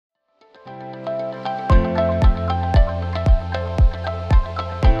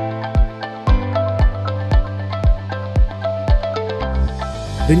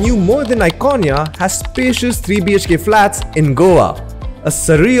The new Mohidin Iconia has spacious 3 BHK flats in Goa, a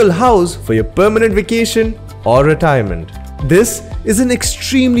surreal house for your permanent vacation or retirement. This is an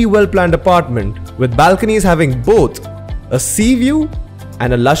extremely well-planned apartment with balconies having both a sea view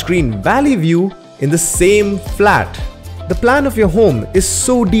and a lush green valley view in the same flat. The plan of your home is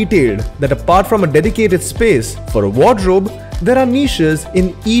so detailed that apart from a dedicated space for a wardrobe, there are niches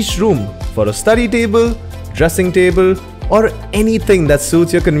in each room for a study table, dressing table, or anything that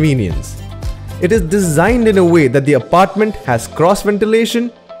suits your convenience. It is designed in a way that the apartment has cross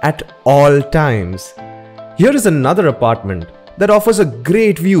ventilation at all times. Here is another apartment that offers a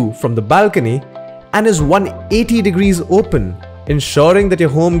great view from the balcony and is 180 degrees open, ensuring that your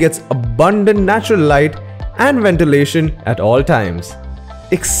home gets abundant natural light and ventilation at all times.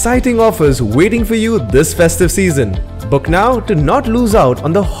 Exciting offers waiting for you this festive season. Book now to not lose out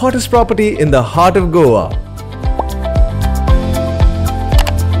on the hottest property in the heart of Goa.